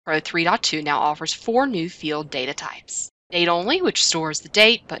Pro 3.2 now offers 4 new field data types. Date only, which stores the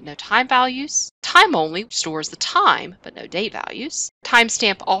date but no time values. Time only, which stores the time but no date values.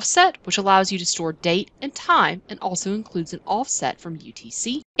 Timestamp offset, which allows you to store date and time and also includes an offset from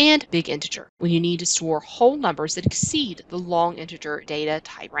UTC. And big integer, when you need to store whole numbers that exceed the long integer data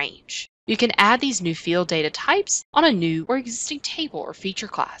type range. You can add these new field data types on a new or existing table or feature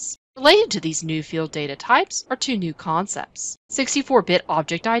class. Related to these new field data types are 2 new concepts: 64-bit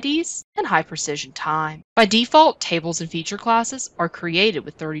object IDs and high precision time. By default, tables and feature classes are created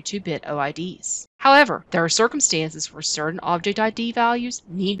with 32-bit OIDs. However, there are circumstances where certain object ID values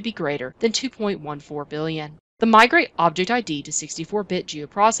need to be greater than 2.14 billion. The Migrate Object ID to 64-bit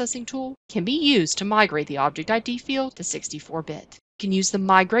geoprocessing tool can be used to migrate the object ID field to 64-bit. You can use the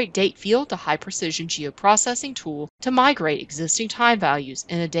Migrate Date field to High Precision Geoprocessing tool to migrate existing time values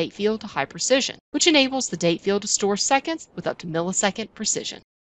in a date field to high precision, which enables the date field to store seconds with up to millisecond precision.